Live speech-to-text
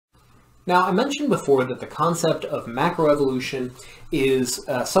Now, I mentioned before that the concept of macroevolution is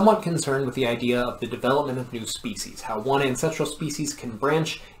somewhat concerned with the idea of the development of new species, how one ancestral species can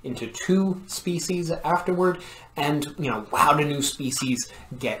branch into two species afterward, and, how do new species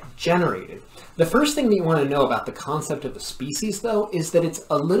get generated? The first thing that you want to know about the concept of a species, though, is that it's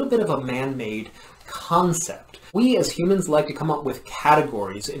a little bit of a man-made concept. We as humans like to come up with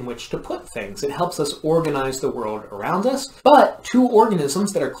categories in which to put things. It helps us organize the world around us. But two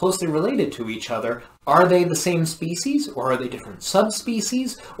organisms that are closely related to each other, are they the same species, or are they different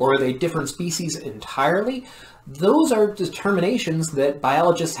subspecies, or are they different species entirely? Those are determinations that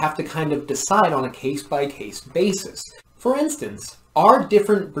biologists have to kind of decide on a case-by-case basis. For instance, are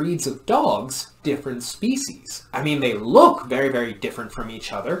different breeds of dogs different species? I mean, they look very, very different from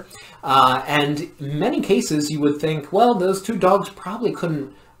each other. And in many cases, you would think, well, those two dogs probably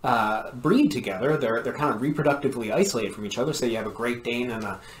couldn't breed together. They're kind of reproductively isolated from each other. Say you have a Great Dane and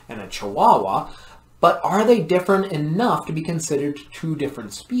a Chihuahua. But are they different enough to be considered two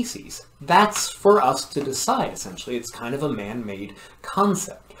different species? That's for us to decide, essentially. It's kind of a man-made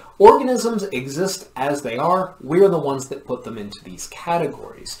concept. Organisms exist as they are. We're the ones that put them into these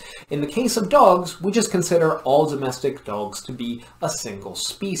categories. In the case of dogs, we just consider all domestic dogs to be a single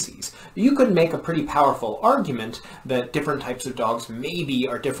species. You could make a pretty powerful argument that different types of dogs maybe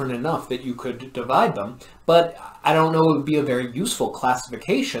are different enough that you could divide them, but I don't know it would be a very useful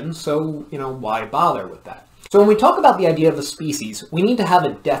classification, so, why bother with that? So when we talk about the idea of a species, we need to have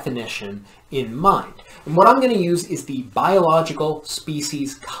a definition in mind. And what I'm going to use is the biological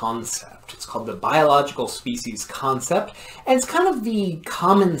species concept. It's called the biological species concept, and it's kind of the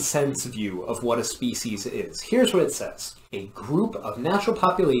common sense view of what a species is. Here's what it says. A group of natural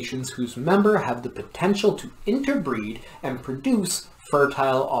populations whose members have the potential to interbreed and produce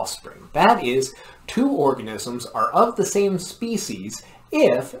fertile offspring. That is, two organisms are of the same species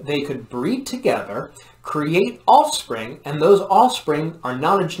if they could breed together, create offspring, and those offspring are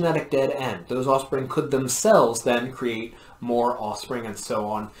not a genetic dead end. Those offspring could themselves then create more offspring, and so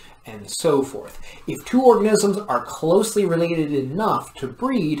on and so forth. If two organisms are closely related enough to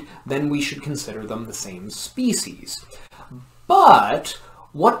breed, then we should consider them the same species. But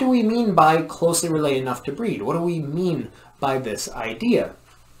what do we mean by closely related enough to breed? What do we mean by this idea?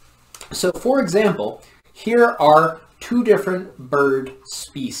 So, for example, here are two different bird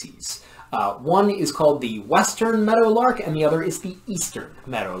species. One is called the western meadowlark, and the other is the eastern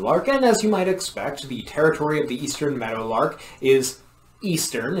meadowlark. And as you might expect, the territory of the eastern meadowlark is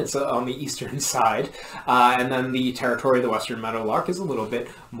eastern. It's on the eastern side. And then the territory of the western meadowlark is a little bit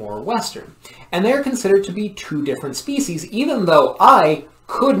more western. And they're considered to be two different species, even though I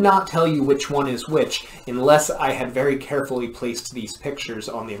could not tell you which one is which unless I had very carefully placed these pictures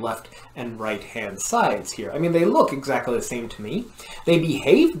on the left and right hand sides here. I mean, they look exactly the same to me. They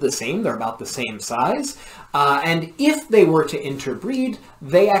behave the same. They're about the same size. And if they were to interbreed,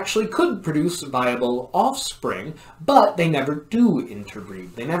 they actually could produce viable offspring, but they never do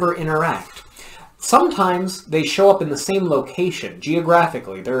interbreed. They never interact. Sometimes they show up in the same location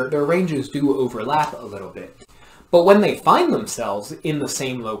geographically. Their ranges do overlap a little bit. But when they find themselves in the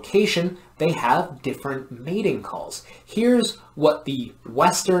same location, they have different mating calls. Here's what the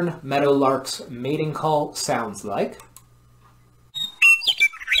western meadowlark's mating call sounds like.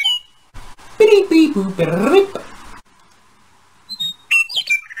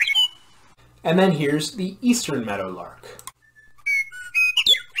 And then here's the eastern meadowlark.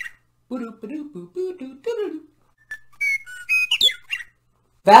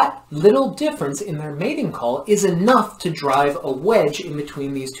 That little difference in their mating call is enough to drive a wedge in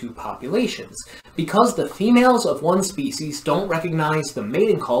between these two populations. Because the females of one species don't recognize the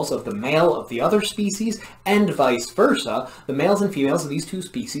mating calls of the male of the other species, and vice versa, the males and females of these two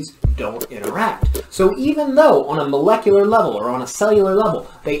species don't interact. So even though on a molecular level or on a cellular level,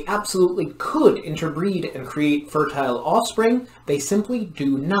 they absolutely could interbreed and create fertile offspring, they simply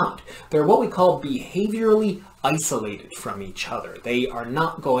do not. They're what we call behaviorally isolated from each other. They are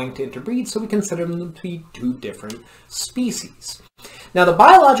not going to interbreed, so we consider them to be two different species. Now, the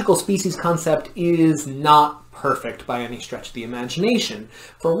biological species concept is not perfect by any stretch of the imagination.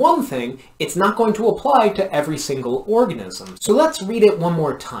 For one thing, it's not going to apply to every single organism. So let's read it one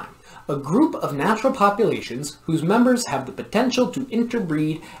more time. A group of natural populations whose members have the potential to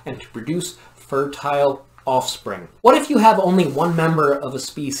interbreed and to produce fertile offspring. What if you have only one member of a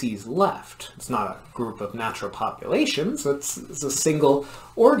species left? It's not a group of natural populations, it's a single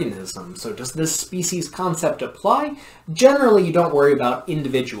organism. So does this species concept apply? Generally, you don't worry about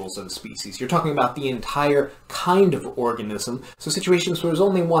individuals of a species. You're talking about the entire kind of organism. So situations where there's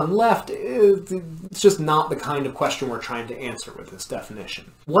only one left, it's just not the kind of question we're trying to answer with this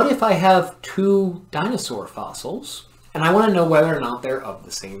definition. What if I have two dinosaur fossils, and I want to know whether or not they're of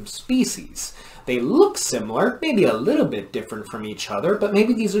the same species? They look similar, maybe a little bit different from each other, but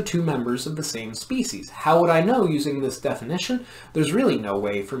maybe these are two members of the same species. How would I know using this definition? There's really no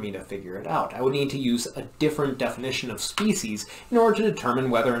way for me to figure it out. I would need to use a different definition of species in order to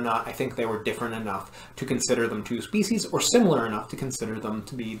determine whether or not I think they were different enough to consider them two species or similar enough to consider them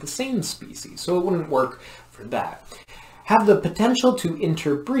to be the same species. So it wouldn't work for that. Have the potential to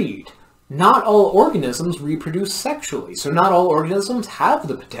interbreed. Not all organisms reproduce sexually, so not all organisms have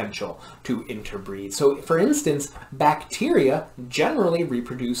the potential to interbreed. So, for instance, bacteria generally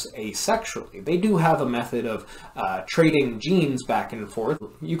reproduce asexually. They do have a method of trading genes back and forth.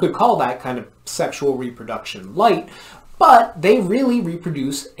 You could call that kind of sexual reproduction light, but they really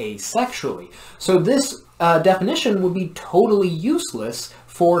reproduce asexually. So this definition would be totally useless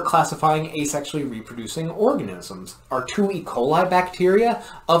for classifying asexually reproducing organisms. Are 2 E. coli bacteria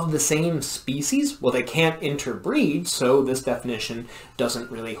of the same species? Well, they can't interbreed, so this definition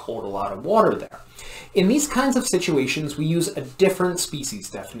doesn't really hold a lot of water there. In these kinds of situations, we use a different species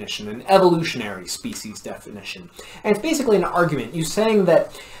definition, an evolutionary species definition. And it's basically an argument. You're saying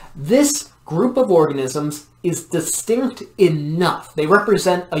that this group of organisms is distinct enough, they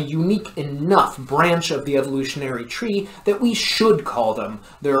represent a unique enough branch of the evolutionary tree that we should call them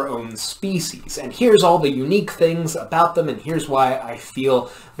their own species. And here's all the unique things about them, and here's why I feel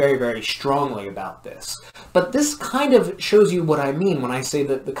very, very strongly about this. But this kind of shows you what I mean when I say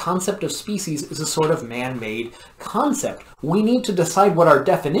that the concept of species is a sort of man-made concept. We need to decide what our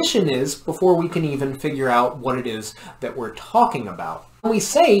definition is before we can even figure out what it is that we're talking about. When we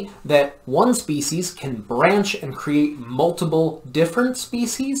say that one species can branch and create multiple different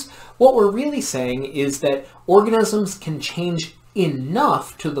species, what we're really saying is that organisms can change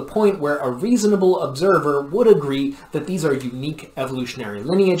enough to the point where a reasonable observer would agree that these are unique evolutionary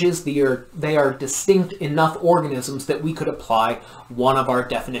lineages. They are distinct enough organisms that we could apply one of our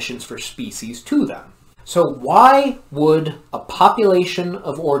definitions for species to them. So why would a population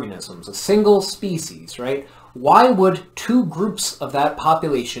of organisms, a single species, right? Why would 2 groups of that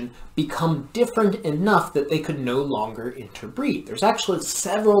population become different enough that they could no longer interbreed? There's actually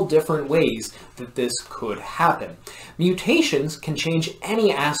several different ways that this could happen. Mutations can change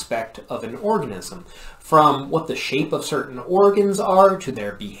any aspect of an organism, from what the shape of certain organs are to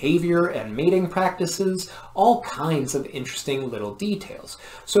their behavior and mating practices, all kinds of interesting little details.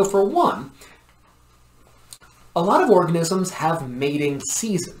 So for one, a lot of organisms have mating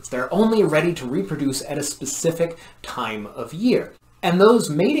seasons. They're only ready to reproduce at a specific time of year. And those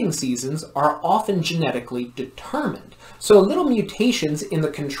mating seasons are often genetically determined. So little mutations in the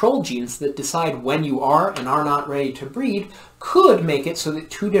control genes that decide when you are and are not ready to breed could make it so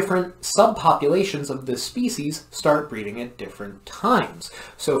that 2 different subpopulations of this species start breeding at different times.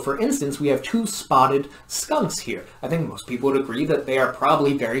 So for instance, we have 2 spotted skunks here. I think most people would agree that they are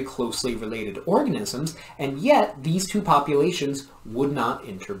probably very closely related organisms, and yet these 2 populations would not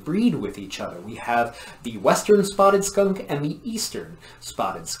interbreed with each other. We have the western spotted skunk and the eastern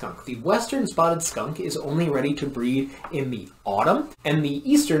spotted skunk. The western spotted skunk is only ready to breed in the autumn, and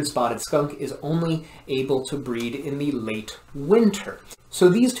the eastern spotted skunk is only able to breed in the late winter. So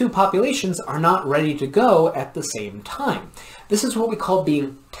these 2 populations are not ready to go at the same time. This is what we call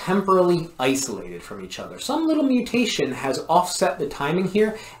being temporally isolated from each other. Some little mutation has offset the timing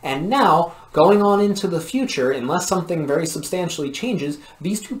here, and now, going on into the future, unless something very substantially changes,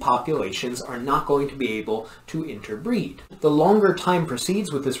 these 2 populations are not going to be able to interbreed. The longer time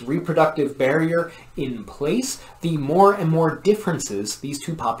proceeds with this reproductive barrier in place, the more and more differences these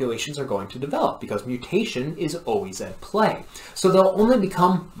 2 populations are going to develop, because mutation is always at play. So they'll only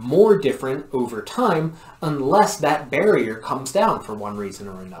become more different over time unless that barrier comes down for one reason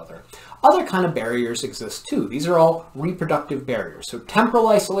or another. Other kind of barriers exist too. These are all reproductive barriers. So temporal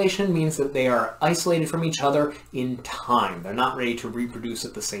isolation means that they are isolated from each other in time. They're not ready to reproduce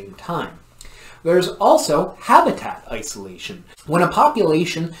at the same time. There's also habitat isolation. When a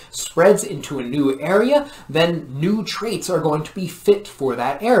population spreads into a new area, then new traits are going to be fit for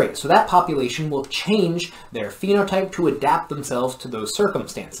that area. So that population will change their phenotype to adapt themselves to those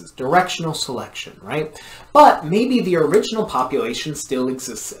circumstances. Directional selection, right? But maybe the original population still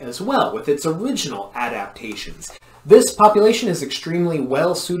exists as well with its original adaptations. This population is extremely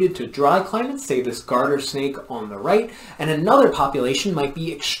well suited to dry climates, say this garter snake on the right, and another population might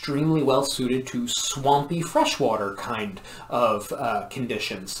be extremely well suited to swampy freshwater kind of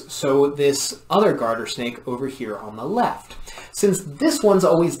conditions. So this other garter snake over here on the left. Since this one's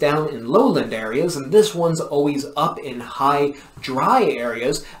always down in lowland areas and this one's always up in high dry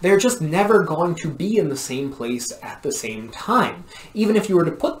areas, they're just never going to be in the same place at the same time. Even if you were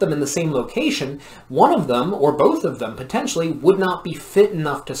to put them in the same location, one of them, or both of them potentially, would not be fit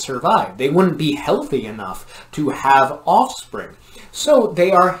enough to survive. They wouldn't be healthy enough to have offspring. So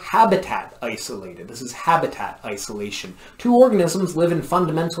they are habitat isolated. This is habitat isolation. Two organisms live in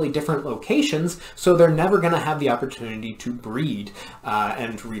fundamentally different locations, so they're never going to have the opportunity to breed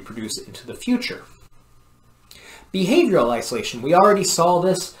and reproduce into the future. Behavioral isolation. We already saw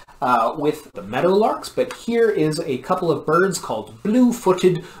this with the meadowlarks, but here is a couple of birds called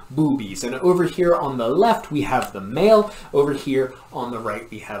blue-footed boobies. And over here on the left we have the male, over here on the right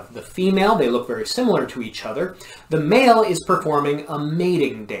we have the female. They look very similar to each other. The male is performing a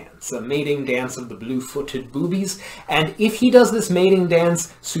mating dance of the blue-footed boobies, and if he does this mating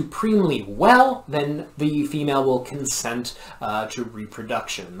dance supremely well, then the female will consent to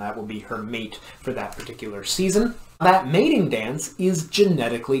reproduction. That will be her mate for that particular season. That mating dance is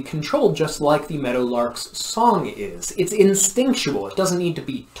genetically controlled, just like the meadowlark's song is. It's instinctual. It doesn't need to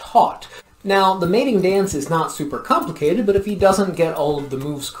be taught. Now, the mating dance is not super complicated, but if he doesn't get all of the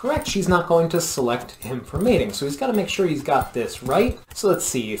moves correct, she's not going to select him for mating. So he's got to make sure he's got this right. So let's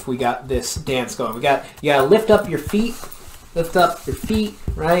see if we got this dance going. You gotta lift up your feet,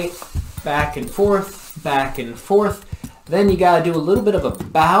 right? Back and forth, back and forth. Then you gotta do a little bit of a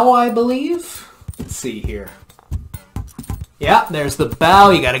bow, I believe. Let's see here. Yeah, there's the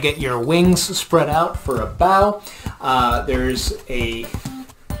bow. You got to get your wings spread out for a bow. And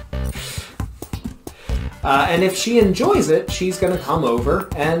if she enjoys it, she's going to come over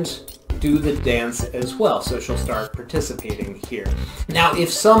and do the dance as well. So she'll start participating here. Now, if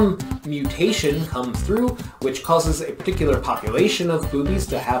some mutation comes through, which causes a particular population of boobies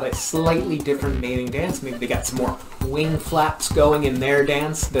to have a slightly different mating dance, maybe they got some more wing flaps going in their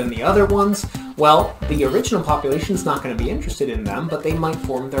dance than the other ones, well, the original population is not going to be interested in them, but they might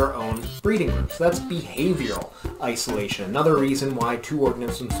form their own breeding groups. That's behavioral isolation, another reason why two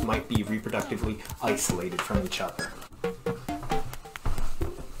organisms might be reproductively isolated from each other.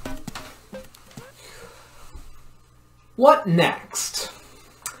 What next?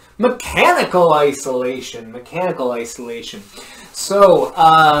 Mechanical isolation. So,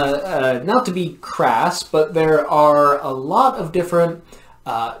 not to be crass, but there are a lot of different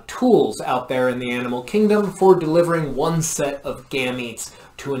tools out there in the animal kingdom for delivering one set of gametes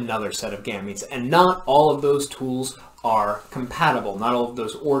to another set of gametes, and not all of those tools are compatible. Not all of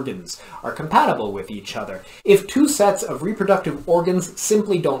those organs are compatible with each other. If two sets of reproductive organs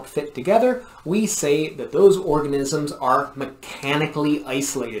simply don't fit together, we say that those organisms are mechanically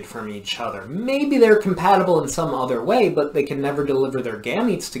isolated from each other. Maybe they're compatible in some other way, but they can never deliver their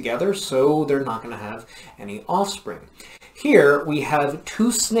gametes together, so they're not going to have any offspring. Here we have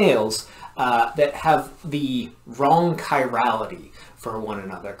two snails that have the wrong chirality for one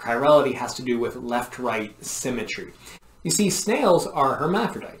another. Chirality has to do with left-right symmetry. You see, snails are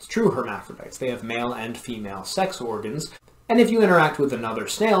hermaphrodites, true hermaphrodites. They have male and female sex organs. And if you interact with another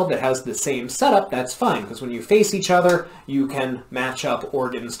snail that has the same setup, that's fine, because when you face each other, you can match up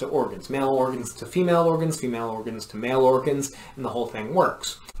organs to organs. Male organs to female organs to male organs, and the whole thing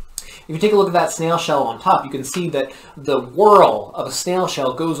works. If you take a look at that snail shell on top, you can see that the whorl of a snail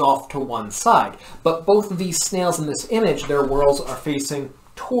shell goes off to one side. But both of these snails in this image, their whorls are facing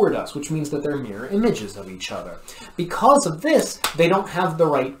toward us, which means that they're mirror images of each other. Because of this, they don't have the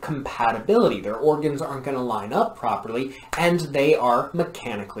right compatibility. Their organs aren't going to line up properly, and they are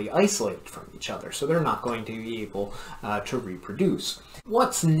mechanically isolated from each other, so they're not going to be able to reproduce.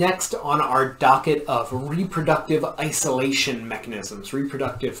 What's next on our docket of reproductive isolation mechanisms,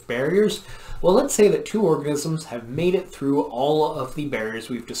 reproductive barriers? Well, let's say that two organisms have made it through all of the barriers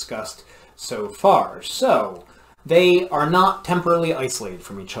we've discussed so far. So they are not temporarily isolated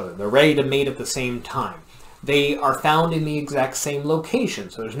from each other. They're ready to mate at the same time. They are found in the exact same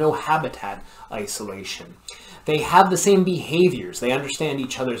location, so there's no habitat isolation. They have the same behaviors. They understand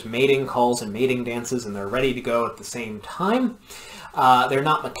each other's mating calls and mating dances, and they're ready to go at the same time. They're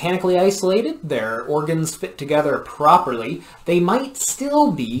not mechanically isolated. Their organs fit together properly. They might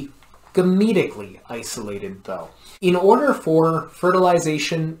still be gametically isolated, though. In order for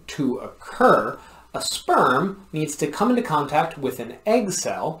fertilization to occur, a sperm needs to come into contact with an egg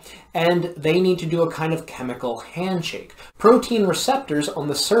cell, and they need to do a kind of chemical handshake. Protein receptors on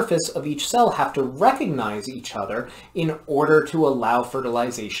the surface of each cell have to recognize each other in order to allow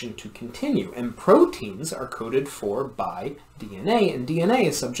fertilization to continue. And proteins are coded for by DNA, and DNA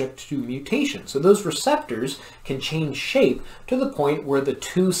is subject to mutation. So those receptors can change shape to the point where the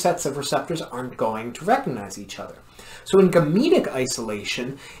two sets of receptors aren't going to recognize each other. So in gametic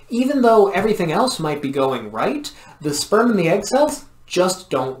isolation, even though everything else might be going right, the sperm and the egg cells just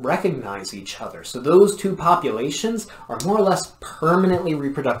don't recognize each other. So those two populations are more or less permanently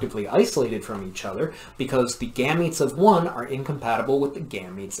reproductively isolated from each other because the gametes of one are incompatible with the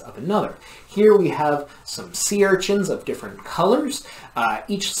gametes of another. Here we have some sea urchins of different colors.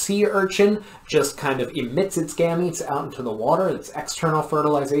 Each sea urchin just kind of emits its gametes out into the water. It's external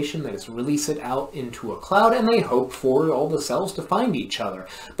fertilization. They just release it out into a cloud, and they hope for all the cells to find each other.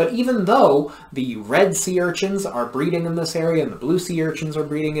 But even though the red sea urchins are breeding in this area and the blue sea urchins are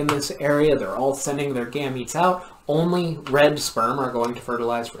breeding in this area, they're all sending their gametes out, only red sperm are going to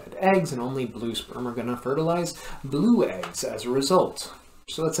fertilize red eggs, and only blue sperm are going to fertilize blue eggs as a result.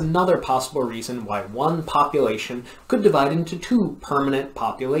 So that's another possible reason why one population could divide into two permanent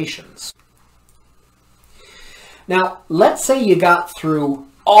populations. Now, let's say you got through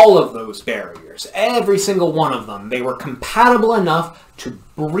all of those barriers, every single one of them. They were compatible enough to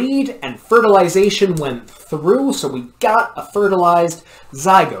breed, and fertilization went through, so we got a fertilized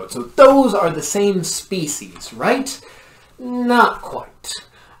zygote. So those are the same species, right? Not quite.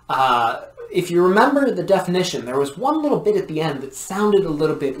 If you remember the definition, there was one little bit at the end that sounded a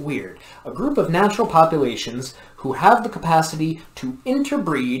little bit weird. A group of natural populations who have the capacity to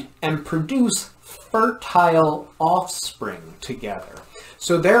interbreed and produce fertile offspring together.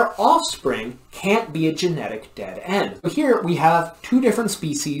 So their offspring can't be a genetic dead end. Here we have two different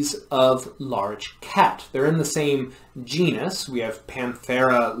species of large cat. They're in the same genus. We have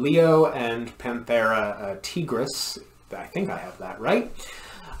Panthera leo and Panthera tigris. I think I have that right.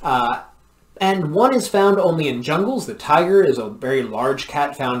 And one is found only in jungles. The tiger is a very large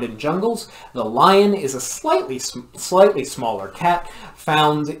cat found in jungles. The lion is a slightly smaller cat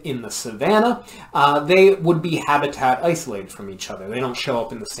found in the savanna. They would be habitat isolated from each other. They don't show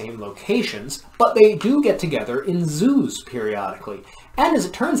up in the same locations, but they do get together in zoos periodically. And as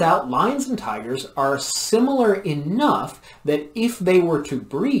it turns out, lions and tigers are similar enough that if they were to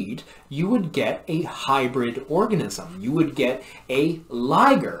breed, you would get a hybrid organism. You would get a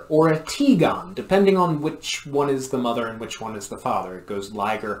liger or a tigon, depending on which one is the mother and which one is the father. It goes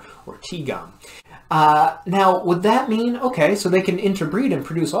liger or tigon. Now, would that mean, okay, so they can interbreed and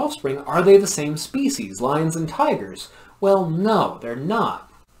produce offspring? Are they the same species, lions and tigers? Well, no, they're not.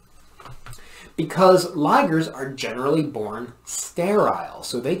 Because ligers are generally born sterile,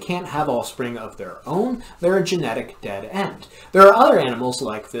 so they can't have offspring of their own. They're a genetic dead end. There are other animals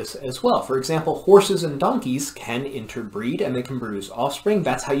like this as well. For example, horses and donkeys can interbreed and they can produce offspring.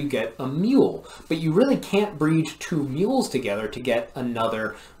 That's how you get a mule. But you really can't breed two mules together to get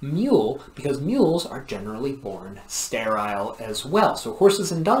another mule, because mules are generally born sterile as well. So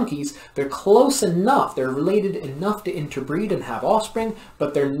horses and donkeys, they're close enough, they're related enough to interbreed and have offspring,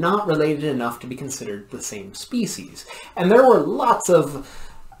 but they're not related enough to be considered the same species. And there were lots of,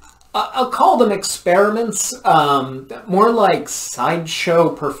 I'll call them experiments, more like sideshow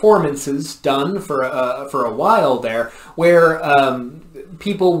performances done for a while there, where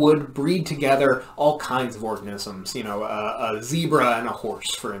people would breed together all kinds of organisms, you know, a zebra and a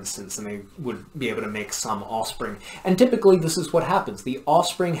horse, for instance, and they would be able to make some offspring. And typically this is what happens. The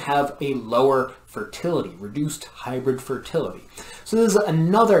offspring have a lower fertility, reduced hybrid fertility. So this is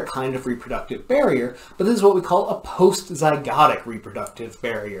another kind of reproductive barrier, but this is what we call a post-zygotic reproductive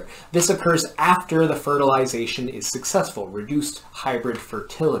barrier. This occurs after the fertilization is successful, reduced hybrid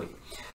fertility.